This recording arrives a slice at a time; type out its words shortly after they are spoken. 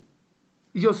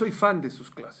Y yo soy fan de sus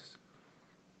clases.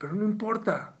 Pero no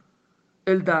importa.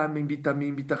 Él da, me invita a mí,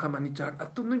 invita a Jamanichar. A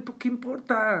tú no ¿qué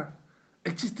importa?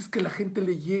 El chiste es que la gente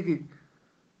le llegue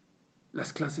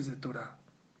las clases de Torah.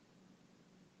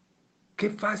 Qué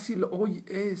fácil hoy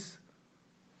es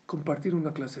compartir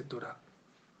una clase de Torah.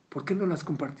 ¿Por qué no las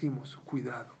compartimos?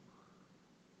 Cuidado.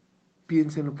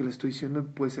 Piensa en lo que le estoy diciendo y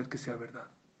puede ser que sea verdad.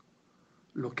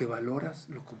 Lo que valoras,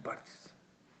 lo compartes.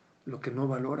 Lo que no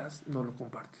valoras, no lo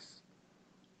compartes.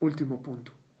 Último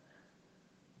punto.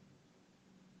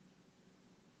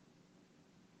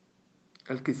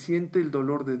 El que siente el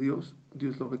dolor de Dios,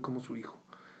 Dios lo ve como su hijo.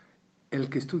 El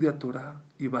que estudia Torah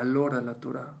y valora la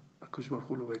Torah, Akash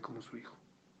Baruj Hu lo ve como su hijo.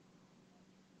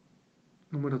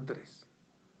 Número 3.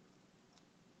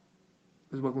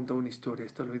 Les voy a contar una historia.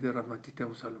 Esta lo oí de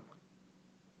Ramatiteu Salomón.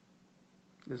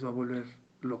 Les va a volver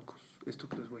locos esto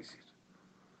que les voy a decir.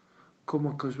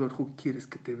 ¿Cómo Akash Baruj Hu quieres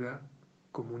que te vea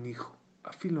como un hijo?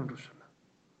 Afilo en Rosh Hashanah.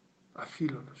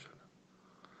 Afilo en Rosh Hashanah.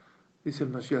 Dice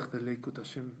el Mashiach de Leikut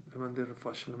Hashem, le mandé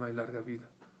refuah shalomá y larga vida,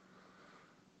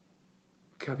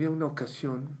 que había una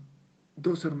ocasión,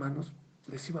 dos hermanos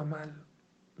les iba mal.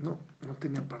 No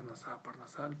tenían parnasá.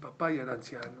 El papá ya era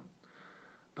anciano.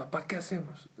 Papá, ¿qué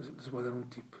hacemos? Les voy a dar un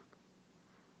tip.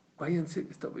 Váyanse,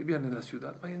 vivían en la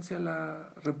ciudad, váyanse a la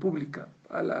República,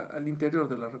 al interior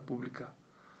de la República.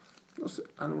 No sé,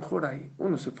 a lo mejor ahí.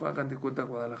 Uno se fue, hagan de cuenta, a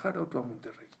Guadalajara, otro a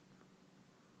Monterrey.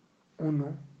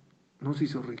 Uno no se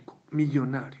hizo rico,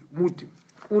 millonario, múltiplo,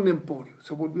 un emporio,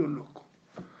 se volvió loco.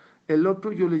 El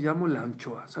otro yo le llamo la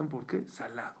anchoa, ¿saben por qué?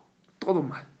 Salado, todo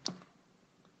mal.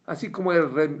 Así como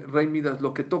el rey Midas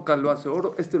lo que toca lo hace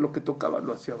oro, este lo que tocaba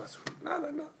lo hacía basura.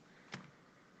 Nada.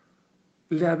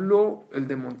 Le habló el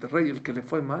de Monterrey, el que le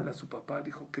fue mal a su papá,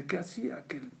 dijo que qué hacía,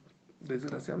 que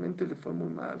desgraciadamente le fue muy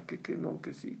mal, que no,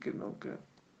 que sí, que no, que...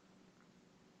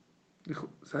 Dijo,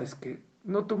 ¿sabes qué?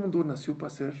 No todo el mundo nació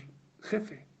para ser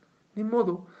jefe. Ni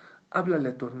modo, háblale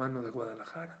a tu hermano de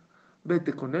Guadalajara.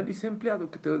 Vete con él y sé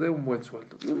empleado, que te dé un buen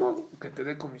sueldo. Ni modo, que te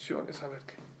dé comisiones, a ver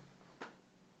qué.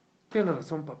 Tiene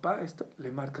razón, papá. Esto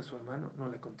le marca a su hermano, no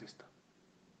le contesta.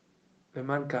 Le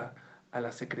marca a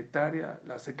la secretaria,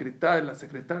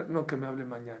 no, que me hable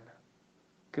mañana,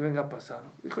 que venga pasado.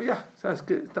 Dijo, ya, ¿sabes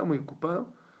qué? Está muy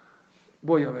ocupado,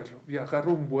 voy a verlo. Y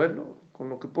agarró un vuelo, con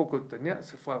lo que poco tenía,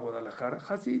 se fue a Guadalajara.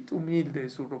 Así, humilde,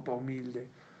 su ropa humilde.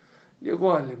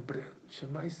 Llegó a la empresa.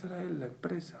 Shema Israel, la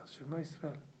empresa, Shema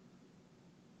Israel.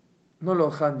 No lo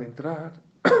dejan de entrar.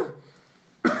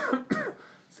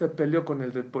 Se peleó con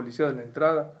el del policía de la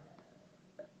entrada.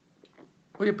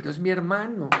 Oye, pero es mi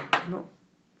hermano. No,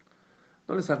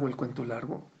 no les hago el cuento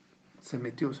largo. Se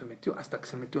metió, hasta que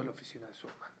se metió a la oficina de su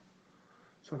hermano.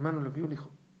 Su hermano lo vio y le dijo,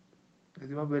 le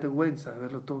dio vergüenza de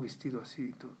verlo todo vestido así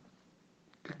y todo.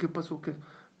 ¿Qué pasó? ¿Qué?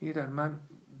 Mira, hermano,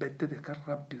 vete de acá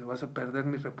rápido, vas a perder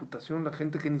mi reputación. La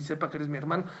gente que ni sepa que eres mi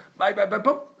hermano, bye,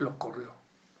 pum, lo corrió.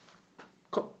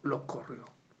 Lo corrió.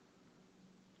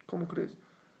 ¿Cómo crees?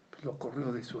 Pues lo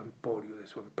corrió de su emporio, de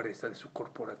su empresa, de su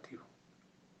corporativo.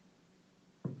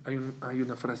 Hay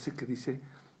una frase que dice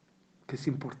que es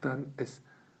importante,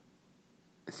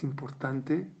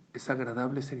 es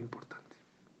agradable ser importante.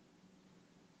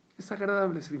 Es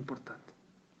agradable ser importante.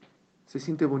 Se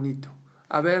siente bonito.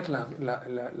 A ver,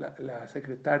 la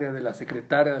secretaria de la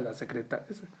secretaria de la secretaria.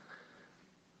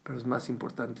 Pero es más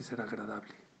importante ser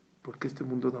agradable, porque este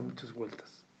mundo da muchas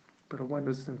vueltas. Pero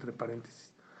bueno, eso es entre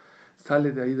paréntesis.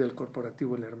 Sale de ahí del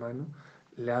corporativo el hermano,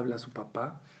 le habla a su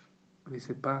papá, le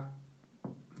dice, pa,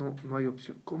 no hay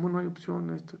opción. ¿Cómo no hay opción?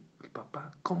 Esto? El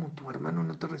papá, ¿cómo tu hermano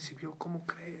no te recibió? ¿Cómo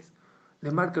crees? Le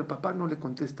marca el papá, no le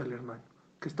contesta el hermano,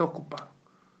 que está ocupado.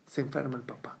 Se enferma el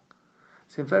papá.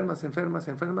 Se enferma,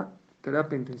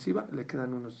 terapia intensiva, le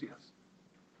quedan unos días.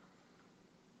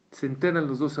 Se enteran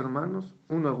los dos hermanos,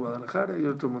 uno a Guadalajara y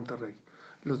otro a Monterrey.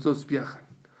 Los dos viajan,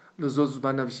 los dos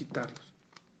van a visitarlos.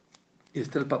 Y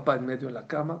está el papá en medio de la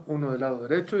cama, uno del lado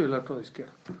derecho y el otro de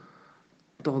izquierdo.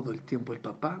 Todo el tiempo el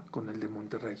papá con el de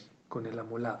Monterrey, con el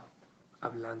amolado,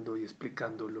 hablando y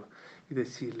explicándolo y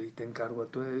decirle, y te encargo a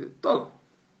todo.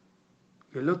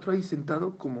 Y el otro ahí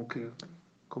sentado como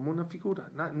una figura,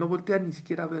 no voltea ni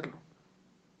siquiera a verlo.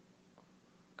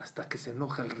 Hasta que se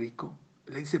enoja el rico,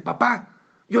 le dice, papá,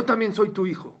 yo también soy tu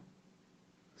hijo.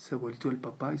 Se volteó el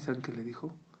papá y ¿saben qué le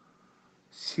dijo?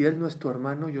 Si él no es tu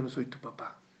hermano, yo no soy tu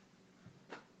papá.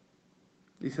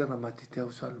 Dice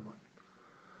Ramatiteu Salmon.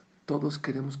 Todos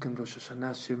queremos que en Rosh Hashanah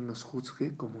Hashem nos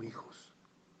juzgue como hijos.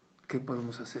 ¿Qué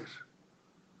podemos hacer?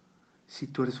 Si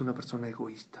tú eres una persona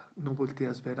egoísta, no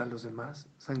volteas a ver a los demás,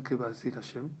 ¿saben qué va a decir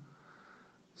Hashem?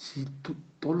 Si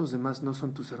todos los demás no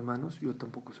son tus hermanos, yo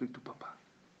tampoco soy tu papá.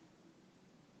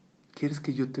 ¿Quieres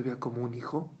que yo te vea como un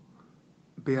hijo?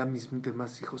 Ve a mis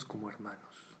demás hijos como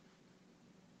hermanos.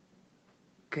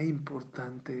 Qué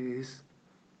importante es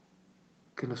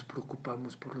que nos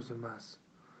preocupamos por los demás.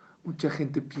 Mucha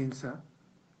gente piensa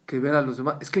que ver a los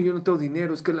demás, es que yo no tengo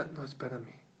dinero, es que No,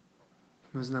 espérame,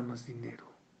 no es nada más dinero.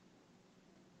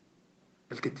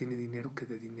 El que tiene dinero, que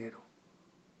dé dinero.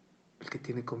 El que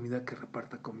tiene comida, que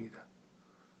reparta comida.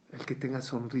 El que tenga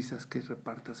sonrisas, que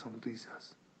reparta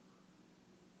sonrisas.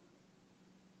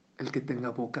 El que tenga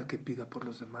boca, que pida por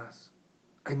los demás.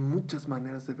 Hay muchas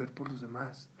maneras de ver por los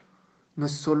demás. No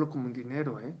es solo como el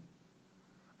dinero, ¿eh?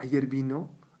 Ayer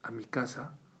vino a mi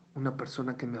casa una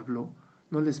persona que me habló,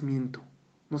 no les miento,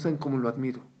 no saben cómo lo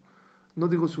admiro. No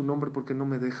digo su nombre porque no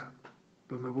me deja,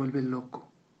 pero me vuelve loco.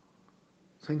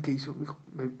 ¿Saben qué hizo?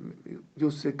 Me dijo,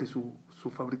 yo sé que su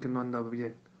fábrica no andaba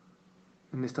bien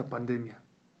en esta pandemia.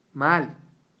 Mal.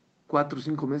 4 o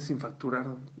 5 meses sin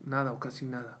facturar nada o casi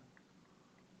nada.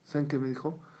 ¿Saben qué me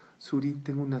dijo? Suri,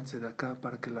 tengo una tzedaká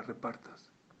para que la repartas.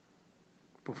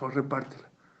 Por favor, repártela.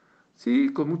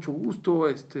 Sí, con mucho gusto.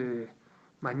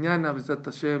 Mañana, Besat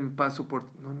Hashem, paso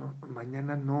por. No, no,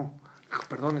 mañana no. Dijo,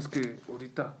 perdón, es que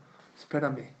ahorita.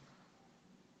 Espérame.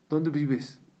 ¿Dónde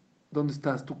vives? ¿Dónde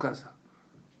estás? ¿Tu casa?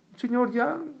 Señor,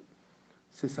 ya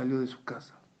se salió de su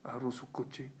casa, agarró su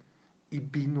coche y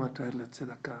vino a traer la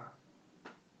tzedakah.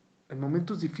 En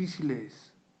momentos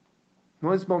difíciles,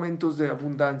 no es momentos de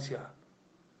abundancia.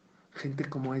 Gente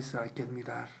como esa hay que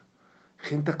admirar.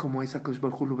 Gente como esa que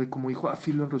Baruj Hu lo ve como hijo,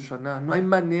 afilo en Rosh Hashanah. No hay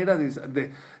manera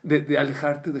de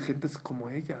alejarte de gentes como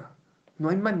ella. No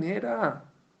hay manera.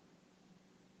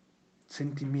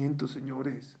 Sentimientos,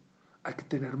 señores. Hay que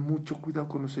tener mucho cuidado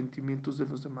con los sentimientos de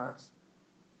los demás.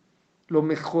 Lo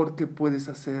mejor que puedes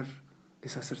hacer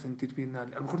es hacer sentir bien a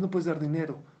alguien. A lo mejor no puedes dar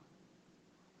dinero,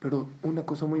 pero una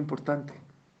cosa muy importante,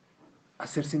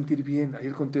 hacer sentir bien.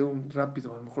 Ayer conté un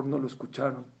rápido, a lo mejor no lo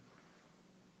escucharon.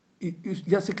 Y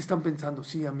ya sé que están pensando,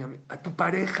 sí, a tu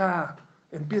pareja.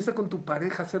 Empieza con tu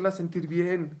pareja, hacerla sentir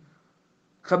bien.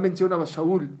 Ja mencionaba a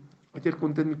Shaul, ayer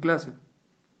conté en mi clase.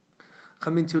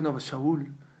 Ja mencionaba a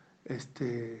Shaul,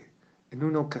 en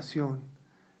una ocasión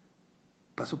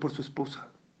pasó por su esposa,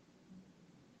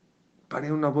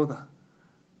 paré una boda.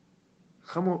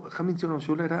 Ja mencionaba a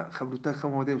Shaul era Jabrutá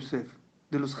Jamó de Yosef,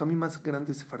 de los jamí más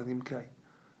grandes sefardim que hay.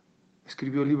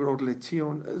 Escribió el libro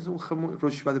Orlezion, es un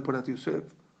Rosh Hashanah de Porat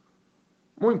Yosef,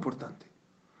 muy importante.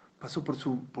 Pasó por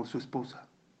su esposa.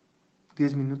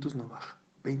 10 minutos no baja,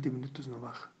 20 minutos no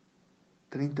baja,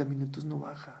 30 minutos no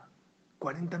baja,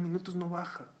 40 minutos no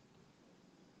baja.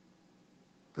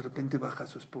 De repente baja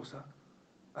su esposa,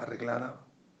 arreglada,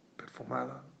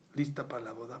 perfumada, lista para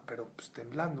la boda, pero pues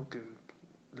temblando, que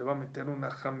le va a meter una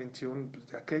mención pues,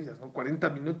 de aquellas, ¿no? 40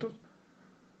 minutos.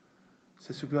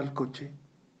 Se subió al coche,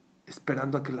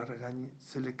 esperando a que la regañe,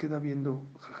 se le queda viendo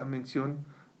mención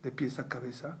de pies a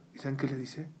cabeza, y ¿saben qué le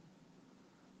dice?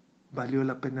 Valió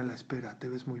la pena la espera, te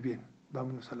ves muy bien,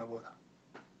 vámonos a la boda.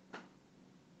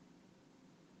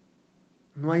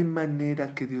 No hay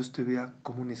manera que Dios te vea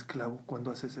como un esclavo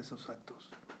cuando haces esos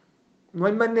actos. No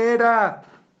hay manera.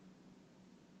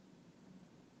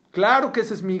 Claro que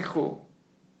ese es mi hijo.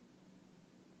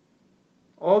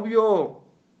 Obvio.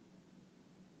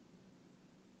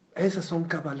 Esas son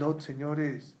cabalot,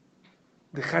 señores.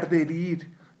 Dejar de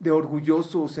herir, de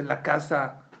orgullosos en la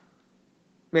casa.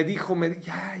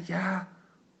 Ya, ya.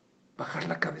 Bajar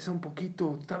la cabeza un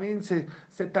poquito. Está bien, se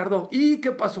tardó. ¿Y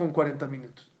qué pasó en 40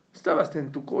 minutos? Estabas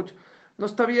en tu coche. No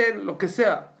está bien, lo que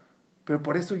sea. Pero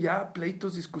por eso ya,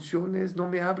 pleitos, discusiones, no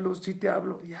me hablo, sí te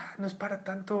hablo. Ya, no es para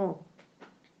tanto.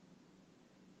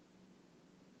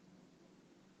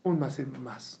 Un más en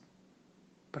más.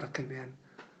 Para que vean.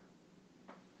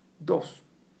 Dos.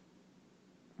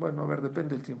 Bueno, a ver,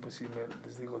 depende del tiempo si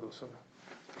les digo dos o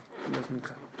no. No es mi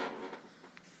caso.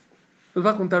 Les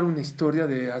voy a contar una historia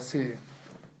de hace.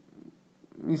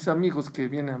 Mis amigos que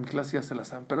vienen a mi clase ya se la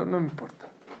saben, pero no me importa.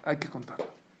 Hay que contarlo.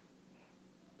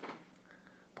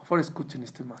 Por favor, escuchen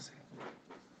este más.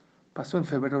 Pasó en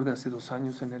febrero de hace 2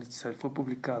 años en el Israel. Fue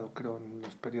publicado, creo, en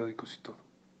los periódicos y todo.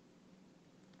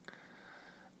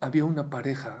 Había una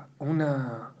pareja,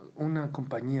 una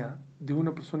compañía de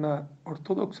una persona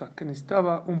ortodoxa que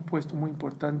necesitaba un puesto muy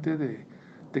importante de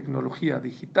tecnología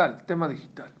digital, tema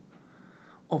digital.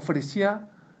 Ofrecía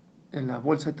en la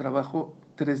bolsa de trabajo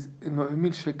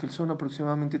 9,000 shekels, son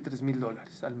aproximadamente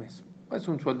 $3,000 al mes. Es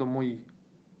un sueldo muy,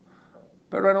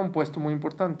 pero era un puesto muy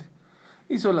importante.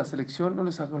 Hizo la selección, no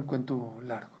les hago el cuento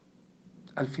largo.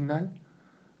 Al final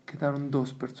quedaron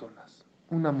dos personas,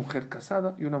 una mujer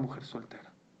casada y una mujer soltera.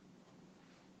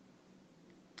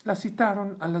 La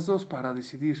citaron a las dos para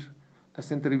decidir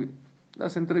las entrevistas.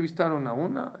 Las entrevistaron a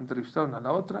una, entrevistaron a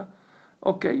la otra.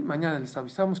 Ok, mañana les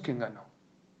avisamos quién ganó.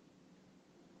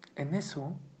 En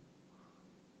eso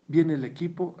viene el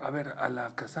equipo, a ver, a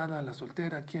la casada, a la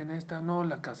soltera, ¿quién está? No,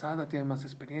 la casada tiene más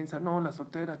experiencia, no, la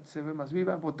soltera se ve más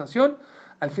viva. Votación,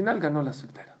 al final ganó la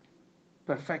soltera.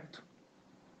 Perfecto.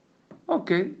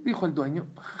 Ok, dijo el dueño,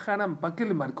 Haram, ¿para qué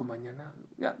le marco mañana?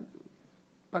 Ya,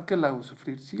 ¿para qué la hago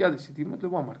sufrir? Si ya decidimos, le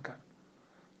voy a marcar.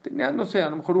 Tenía, no sé, a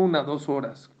lo mejor 1, 2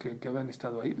 horas que habían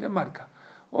estado ahí. Le marca.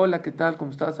 Hola, ¿qué tal?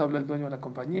 ¿Cómo estás? Habla el dueño de la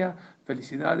compañía.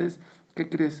 Felicidades. ¿Qué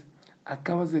crees?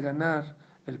 Acabas de ganar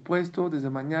el puesto.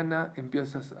 Desde mañana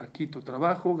empiezas aquí tu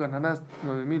trabajo. Ganarás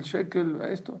 9,000 shekel.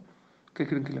 Esto. ¿Qué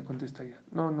creen que le contesta ella?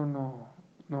 No, no, no,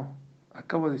 no.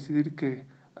 Acabo de decidir que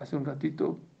hace un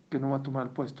ratito que no va a tomar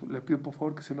el puesto. Le pido por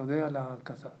favor que se lo dé a la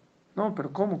casa. No,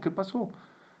 pero ¿cómo? ¿Qué pasó?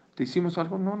 ¿Te hicimos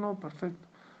algo? No, no, perfecto.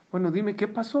 Bueno, dime, ¿qué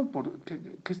pasó?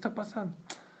 ¿Qué está pasando?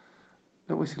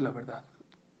 Le voy a decir la verdad.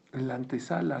 En la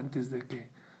antesala, antes de que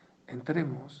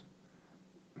entremos,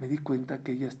 me di cuenta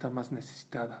que ella está más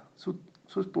necesitada. Su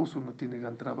esposo no tiene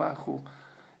gran trabajo,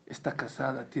 está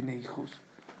casada, tiene hijos.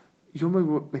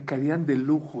 Me caerían de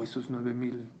lujo esos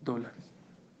 $9,000,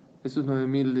 esos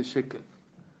 9,000 de shekel.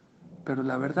 Pero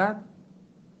la verdad,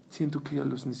 siento que ella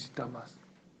los necesita más.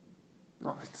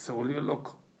 No, este se volvió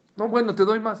loco. No, bueno, te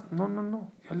doy más. No, no,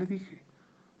 no, ya le dije.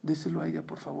 Déselo a ella,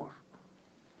 por favor.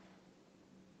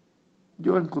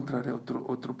 Yo encontraré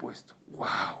otro puesto.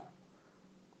 ¡Wow!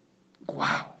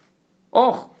 ¡Wow!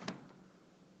 ¡Oh!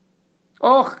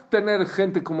 ¡Oh! Tener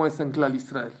gente como esa en Clal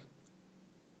Israel.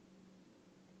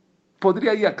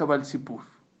 Podría ahí acabar el Sipur,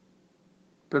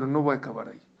 pero no voy a acabar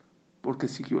ahí, porque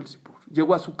siguió el Sipur.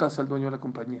 Llegó a su casa el dueño de la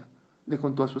compañía, le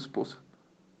contó a su esposa.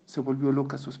 Se volvió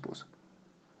loca su esposa.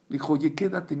 Dijo, oye, ¿qué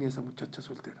edad tenía esa muchacha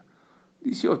soltera?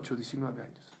 18, 19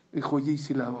 años. Dijo, oye, ¿y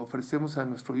si la ofrecemos a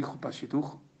nuestro hijo para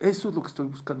Shidduch? Eso es lo que estoy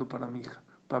buscando para mi hija,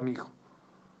 para mi hijo.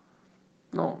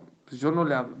 No, pues yo no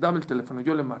le hablo. Dame el teléfono,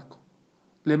 yo le marco.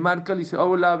 Le marca, le dice,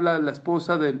 hola, habla la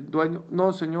esposa del dueño.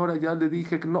 No, señora, ya le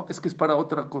dije que no, es que es para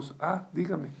otra cosa. Ah,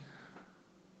 dígame.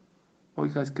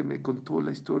 Oiga, es que me contó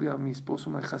la historia, mi esposo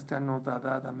me dejaste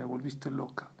anodadada, me volviste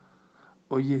loca.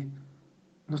 Oye,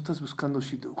 ¿no estás buscando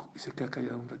Shidduch? Y se queda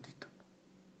callado un ratito.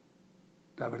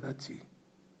 La verdad, sí.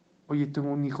 Oye,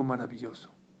 tengo un hijo maravilloso.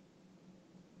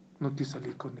 ¿No quieres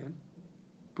salir con él?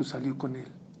 Pues salió con él.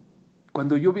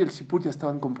 Cuando yo vi el Sipur ya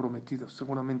estaban comprometidos.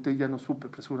 Seguramente ya no supe,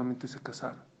 pero seguramente se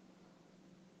casaron.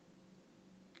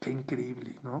 Qué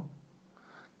increíble, ¿no?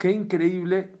 Qué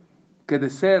increíble que de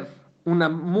ser una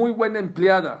muy buena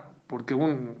empleada, porque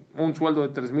un sueldo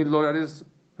de $3,000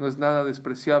 no es nada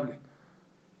despreciable,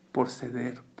 por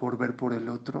ceder, por ver por el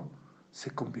otro,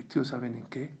 se convirtió, ¿saben en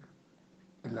qué?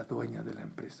 En la dueña de la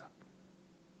empresa.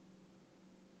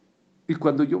 Y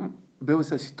cuando yo veo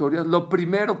esas historias, lo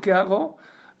primero que hago,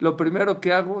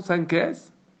 ¿saben qué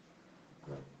es?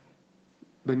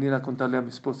 Venir a contarle a mi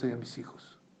esposa y a mis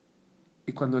hijos.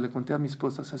 Y cuando le conté a mi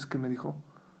esposa, ¿sabes qué me dijo?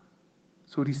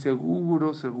 Suri,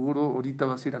 seguro, seguro, ahorita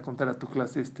vas a ir a contar a tu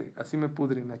clase así me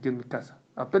pudren aquí en mi casa.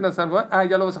 Apenas salgo,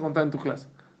 ya lo vas a contar en tu clase.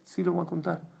 Sí, lo voy a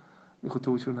contar. Me dijo, te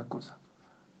voy a decir una cosa.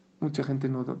 Mucha gente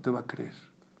no te va a creer,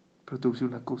 pero te voy a decir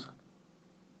una cosa.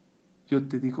 Yo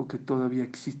te digo que todavía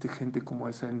existe gente como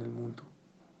esa en el mundo,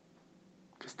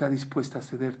 que está dispuesta a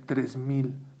ceder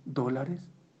 $3,000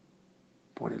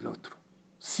 por el otro.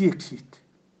 Sí existe.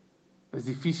 Es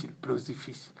difícil, pero es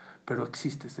difícil. Pero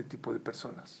existe este tipo de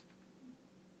personas.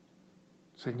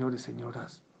 Señores,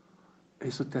 señoras,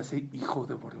 eso te hace hijo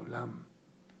de Boreolam.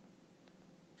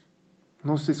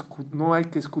 No hay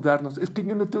que escudarnos. Es que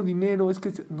yo no tengo dinero, es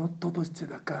que no todo es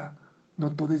de acá,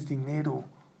 no todo es dinero.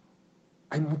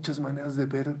 Hay muchas maneras de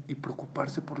ver y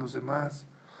preocuparse por los demás.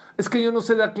 Es que yo no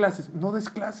sé dar clases. No des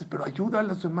clases, pero ayuda a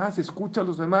los demás, escucha a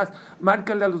los demás,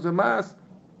 márcale a los demás.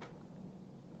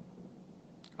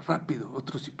 Rápido,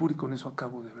 otro sipur y con eso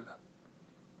acabo de verdad.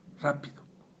 Rápido.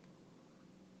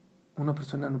 Una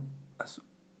persona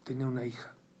tenía una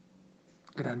hija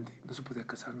grande, no se podía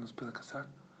casar, no se podía casar.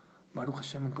 Baruch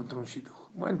Hashem encontró un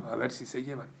shidduch. Bueno, a ver si se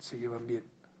llevan bien.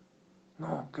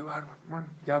 No, qué bárbaro. Bueno,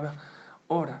 ya va.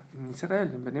 Ahora, en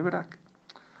Israel, en Bnei Brak,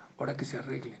 ahora que se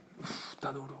arreglen. Uf,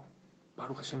 está duro.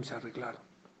 Baruch Hashem se arreglaron.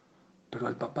 Pero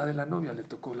al papá de la novia le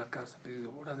tocó la casa. Le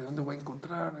digo, ahora, ¿de dónde voy a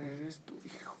encontrar esto,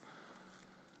 hijo?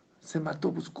 Se mató,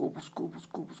 buscó.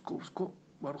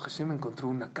 Baruch Hashem encontró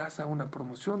una casa, una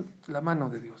promoción. La mano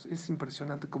de Dios. Es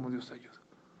impresionante cómo Dios ayuda.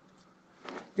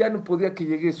 Ya no podía que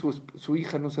llegue su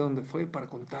hija, no sé dónde fue, para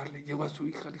contarle. Llegó a su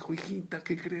hija, le dijo, hijita,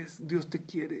 ¿qué crees? Dios te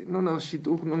quiere. No nos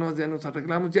shidduch, ya nos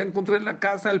arreglamos. Ya encontré la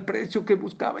casa, el precio que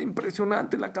buscaba.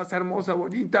 Impresionante, la casa hermosa,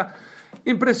 bonita.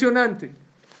 Impresionante.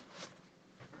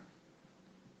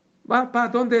 Va, pa,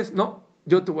 ¿dónde es? No,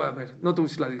 yo te voy a ver, no te voy a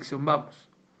decir la dirección, vamos.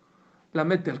 La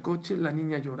mete al coche, la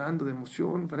niña llorando de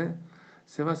emoción, ¿verdad?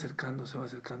 Se va acercando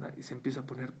y se empieza a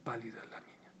poner pálida la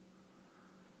niña.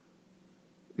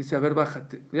 Dice, a ver,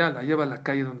 bájate. Ya la lleva a la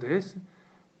calle donde es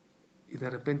y de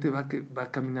repente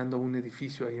va caminando a un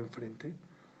edificio ahí enfrente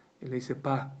y le dice,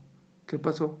 pa, ¿qué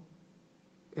pasó?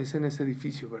 Es en ese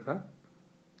edificio, ¿verdad?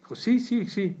 Dijo, sí, sí,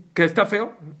 sí. ¿Que está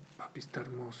feo? Papi, está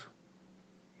hermoso.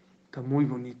 Está muy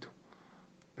bonito.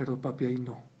 Pero papi, ahí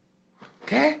no.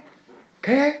 ¿Qué?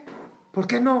 ¿Qué? ¿Por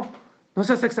qué no? ¿No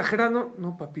seas exagerado?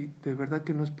 No, papi, de verdad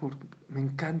que no es por... Me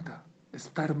encanta.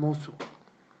 Está hermoso.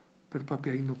 Pero papi,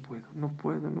 ahí no puedo. No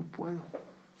puedo, no puedo.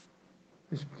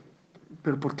 Es-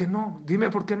 Pero ¿por qué no? Dime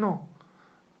por qué no.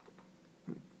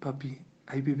 Papi,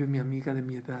 ahí vive mi amiga de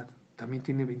mi edad. También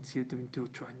tiene 27,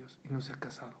 28 años y no se ha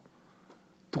casado.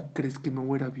 ¿Tú crees que me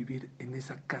voy a ir a vivir en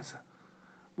esa casa?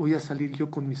 Voy a salir yo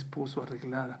con mi esposo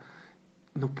arreglada.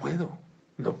 No puedo,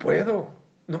 no puedo,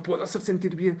 no puedo hacer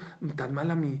sentir bien tan mal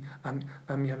a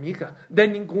mi amiga. De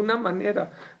ninguna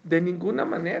manera, de ninguna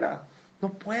manera.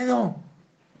 No puedo.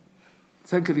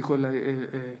 ¿Saben qué dijo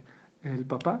el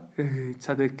papá?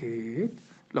 ¿Sabe qué?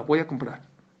 La voy a comprar.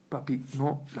 Papi,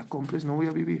 no la compres, no voy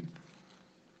a vivir.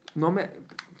 No me,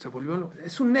 se volvió,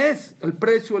 es un NES, el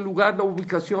precio, el lugar, la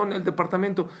ubicación, el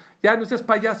departamento. Ya no seas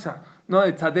payasa, no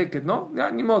de tzadeket, ¿no?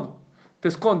 Ya ni modo, te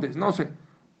escondes, no sé.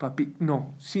 Papi,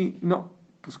 no, sí, no.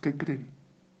 Pues, ¿qué creen?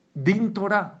 Din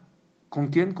Torah. ¿Con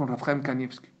quién? Con Rafael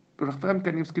Kanievski. Pero Rafael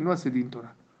Kanievski no hace Din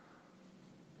Torah.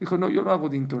 Dijo, no, yo no hago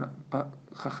Din Torah.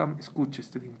 Jajam, escuche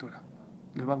este Din Torah.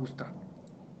 Le va a gustar.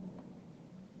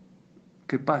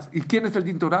 ¿Qué pasa? ¿Y quién es el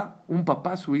Din Torah? Un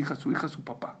papá, su hija, su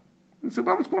papá. Dice,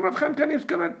 vamos con Rafael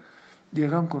Kanievski a ver.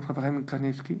 Llegaron con Rafael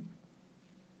Kanievski,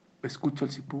 escucha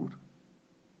el sipur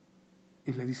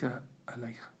y le dice a la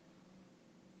hija,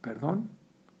 perdón,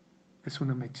 es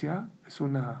una mechía, es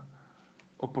una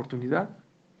oportunidad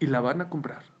y la van a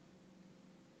comprar.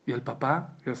 Y el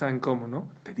papá, ya saben cómo, ¿no?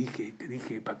 Te dije,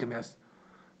 ¿para qué me has?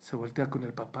 Se voltea con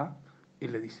el papá y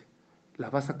le dice, la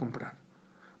vas a comprar,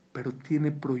 pero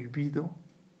tiene prohibido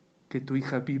que tu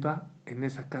hija viva en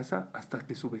esa casa hasta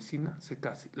que su vecina se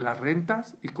case. La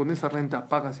rentas y con esa renta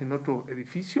pagas en otro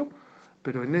edificio,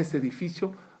 pero en ese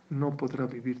edificio no podrá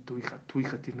vivir tu hija. Tu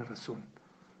hija tiene razón.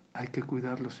 Hay que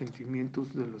cuidar los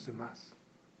sentimientos de los demás.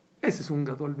 Ese es un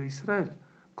Gadol de Israel.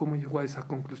 ¿Cómo llegó a esa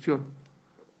conclusión?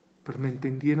 Pero me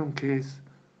entendieron que es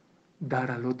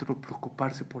dar al otro,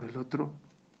 preocuparse por el otro.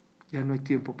 Ya no hay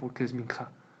tiempo porque es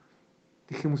minja.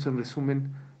 Dijimos en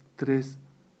resumen tres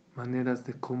maneras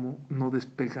de cómo no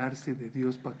despegarse de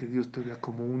Dios para que Dios te vea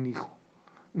como un hijo.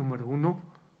 Número uno,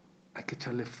 hay que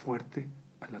echarle fuerte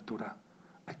a la Torah.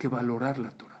 Hay que valorar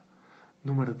la Torah.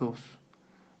 Número dos,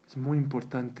 es muy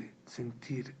importante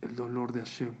sentir el dolor de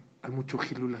Hashem. Hay mucho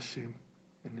Hilul Hashem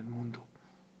en el mundo.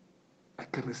 Hay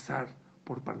que rezar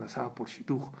por Parnasá, por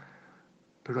Shidduch,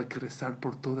 pero hay que rezar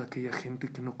por toda aquella gente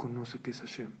que no conoce qué es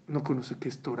Hashem, no conoce qué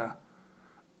es Torah.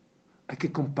 Hay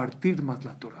que compartir más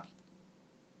la Torah.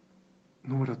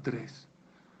 Número tres,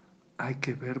 hay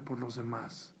que ver por los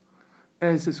demás.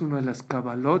 Esa es una de las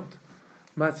Kabbalot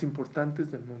más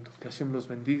importantes del mundo. Que Hashem los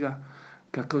bendiga,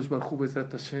 que Akash Baruj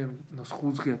Bezrat Hashem nos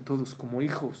juzgue a todos como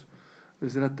hijos,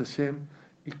 Bezrat Hashem,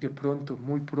 y que pronto,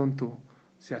 muy pronto,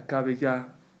 se acabe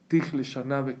ya Tichle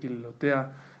Shanabe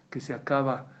Kilotea, que se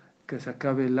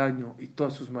acabe el año y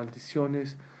todas sus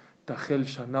maldiciones, Tajel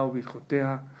Shanau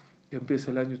Birjotea, que empiece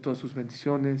el año y todas sus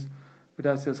bendiciones.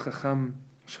 Gracias, Jajam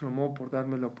Shlomo, por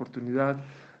darme la oportunidad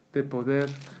de poder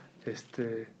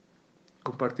este,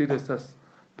 compartir estas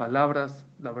palabras.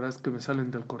 La verdad es que me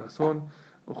salen del corazón.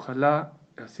 Ojalá,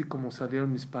 así como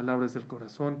salieron mis palabras del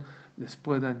corazón, les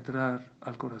pueda entrar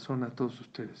al corazón a todos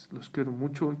ustedes. Los quiero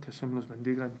mucho y que Hashem los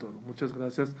bendiga en todo. Muchas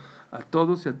gracias a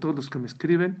todos y a todos los que me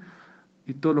escriben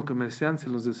y todo lo que me desean, se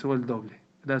los deseo el doble.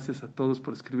 Gracias a todos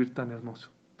por escribir tan hermoso.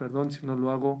 Perdón si no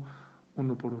lo hago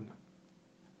uno por uno.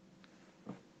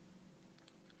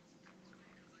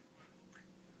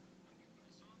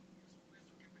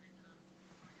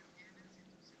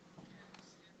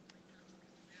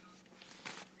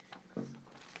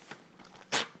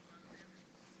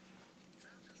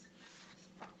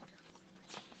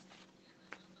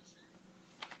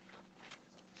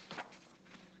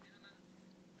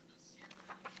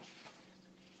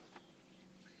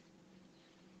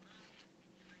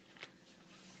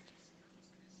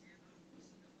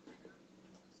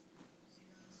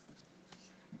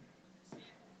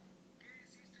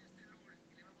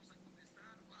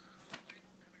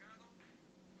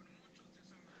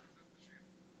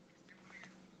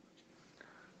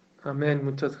 Amén,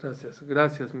 muchas gracias.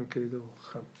 Gracias, mi querido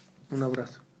Ham. Un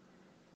abrazo.